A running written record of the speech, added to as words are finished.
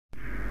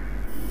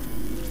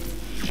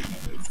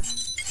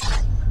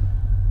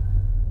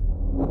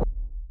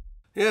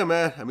Yeah,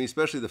 man. I mean,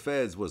 especially the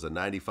feds was a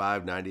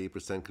 95,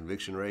 98%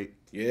 conviction rate.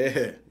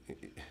 Yeah.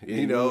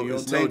 You know,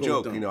 it's no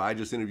joke. You know, I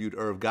just interviewed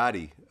Irv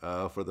Gotti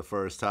for the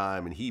first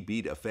time, and he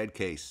beat a Fed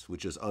case,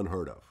 which is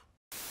unheard of.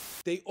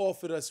 They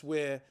offered us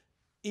where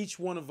each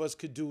one of us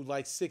could do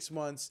like 6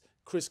 months.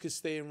 Chris could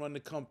stay and run the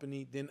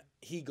company. Then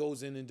he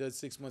goes in and does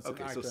 6 months.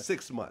 Okay, so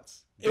 6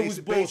 months. It was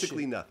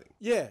basically nothing.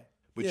 Yeah.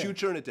 But you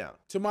turn it down.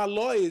 To my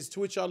lawyers, to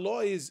which our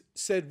lawyers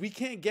said, we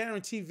can't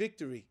guarantee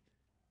victory.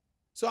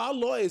 So our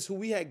lawyers, who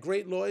we had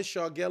great lawyers,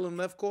 Shargell and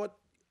Lefcourt,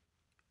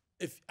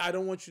 if I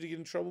don't want you to get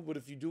in trouble, but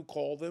if you do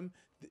call them,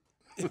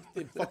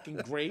 they're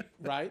fucking great,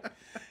 right?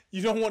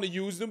 You don't want to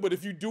use them, but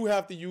if you do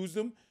have to use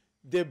them,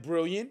 they're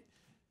brilliant.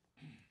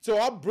 So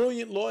our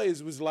brilliant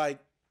lawyers was like,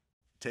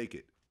 take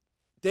it.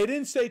 They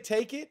didn't say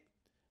take it,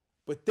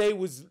 but they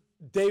was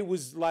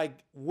like,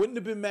 wouldn't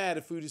have been mad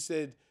if we would have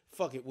said,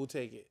 fuck it, we'll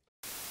take it.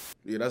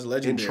 Yeah, that's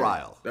legendary. In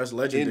trial. That's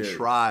legendary. In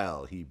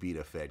trial, he beat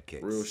a Fed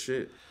case. Real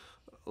shit.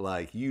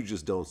 Like, you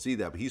just don't see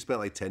that. But he spent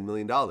like $10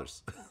 million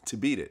to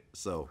beat it.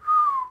 So,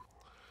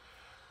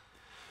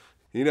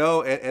 you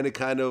know, and it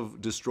kind of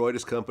destroyed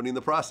his company in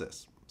the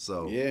process.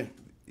 So, yeah.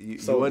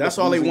 So that's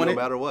all they wanted.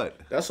 No matter what.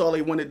 That's all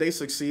they wanted. They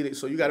succeeded.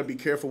 So you got to be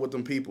careful with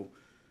them people. You know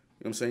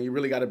what I'm saying? You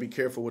really got to be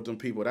careful with them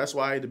people. That's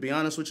why, to be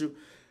honest with you,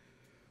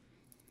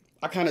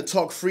 I kind of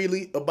talk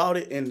freely about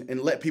it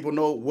and let people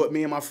know what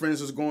me and my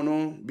friends is going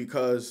on,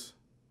 because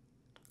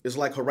it's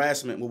like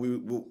harassment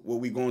what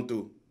we going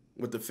through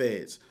with the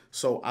feds.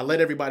 So I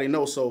let everybody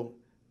know so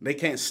they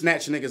can't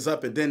snatch niggas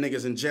up and then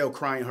niggas in jail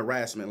crying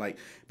harassment. Like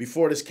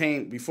before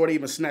they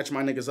even snatched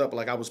my niggas up,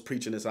 like I was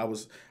preaching this, I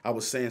was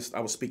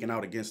speaking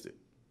out against it.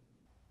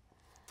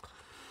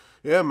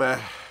 Yeah, man.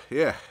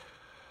 Yeah.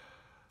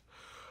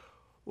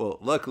 Well,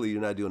 luckily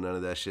you're not doing none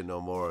of that shit no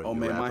more. Oh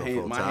man,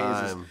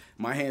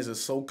 my hands are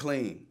so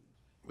clean.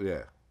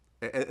 Yeah,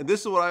 and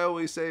this is what I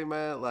always say,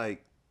 man.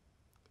 Like,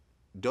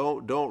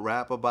 don't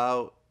rap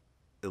about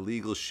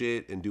illegal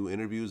shit and do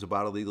interviews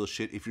about illegal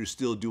shit if you're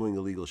still doing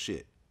illegal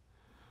shit.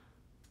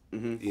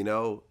 Mm-hmm. You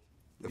know,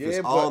 if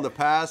it's all in the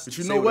past. But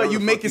you know what? You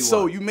make it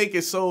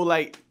so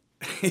like,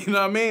 you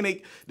know what I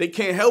mean? They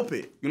can't help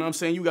it. You know what I'm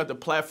saying? You got the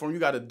platform, you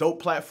got a dope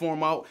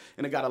platform out,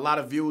 and it got a lot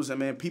of views. And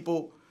man,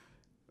 people.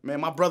 Man,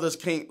 a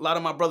lot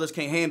of my brothers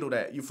can't handle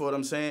that. You feel what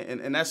I'm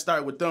saying? And that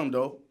started with them,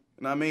 though.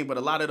 You know what I mean? But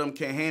a lot of them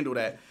can't handle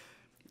that.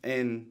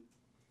 And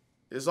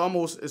it's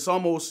almost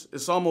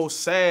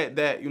sad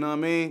that, you know what I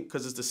mean?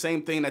 Because it's the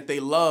same thing that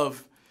they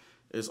love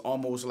is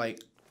almost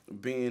like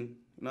being,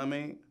 you know what I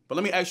mean? But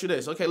let me ask you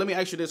this. Okay, let me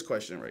ask you this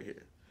question right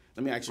here.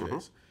 Let me ask you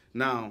this.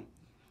 Now,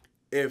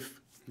 if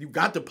you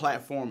got the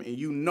platform and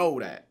you know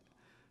that,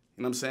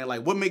 you know what I'm saying?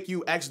 Like, what make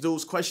you ask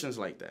those questions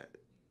like that?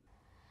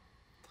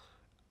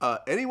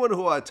 Anyone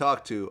who I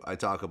talk to, I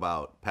talk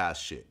about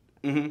past shit.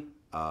 Mm-hmm.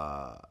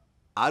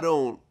 I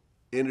don't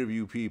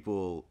interview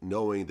people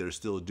knowing they're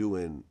still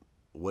doing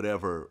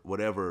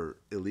whatever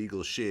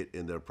illegal shit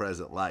in their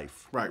present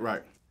life.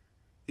 Right.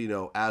 You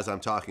know, as I'm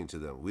talking to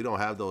them, we don't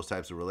have those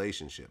types of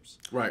relationships.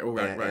 Right.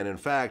 And in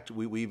fact,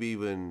 we've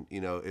even,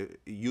 you know,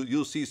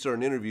 you'll see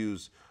certain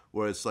interviews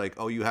where it's like,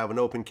 oh, you have an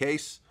open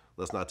case?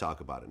 Let's not talk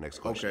about it. Next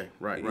question. Okay,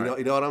 right.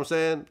 You know what I'm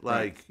saying?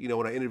 Like, you know,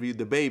 when I interviewed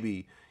the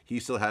baby, he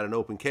still had an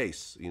open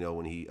case, you know,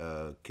 when he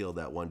killed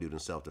that one dude in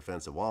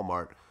self-defense at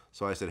Walmart.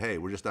 So I said, hey,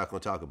 we're just not going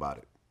to talk about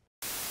it.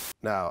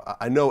 Now,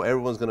 I know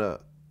everyone's going to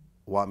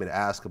want me to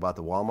ask about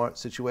the Walmart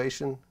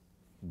situation,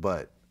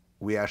 but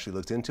we actually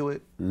looked into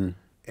it,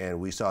 and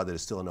we saw that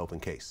it's still an open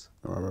case.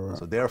 Right.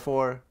 So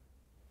therefore,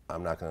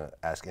 I'm not going to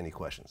ask any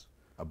questions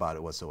about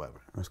it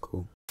whatsoever. That's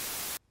cool.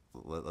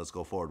 Let's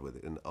go forward with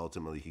it. And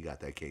ultimately, he got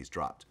that case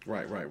dropped.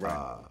 Right.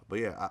 But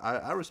yeah,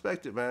 I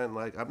respect it, man.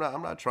 Like, I'm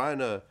not trying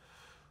to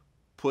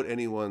put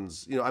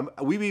anyone's, you know,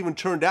 we've even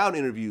turned down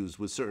interviews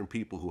with certain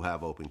people who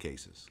have open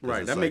cases.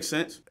 Right, that makes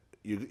sense.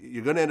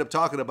 You're going to end up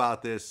talking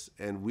about this,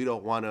 and we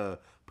don't want to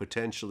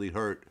potentially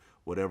hurt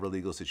whatever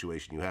legal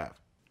situation you have.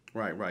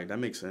 Right, that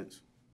makes sense.